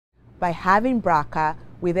By having BRCA,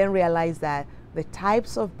 we then realize that the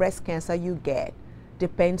types of breast cancer you get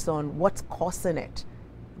depends on what's causing it,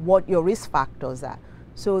 what your risk factors are.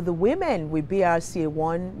 So the women with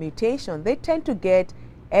BRCA1 mutation, they tend to get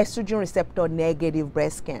estrogen receptor negative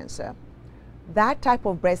breast cancer. That type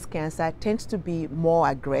of breast cancer tends to be more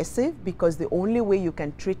aggressive because the only way you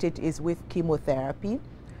can treat it is with chemotherapy.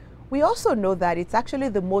 We also know that it's actually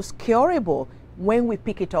the most curable when we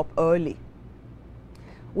pick it up early.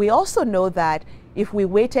 We also know that if we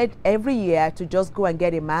waited every year to just go and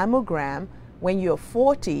get a mammogram when you're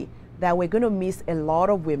 40, that we're going to miss a lot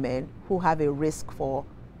of women who have a risk for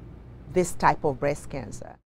this type of breast cancer.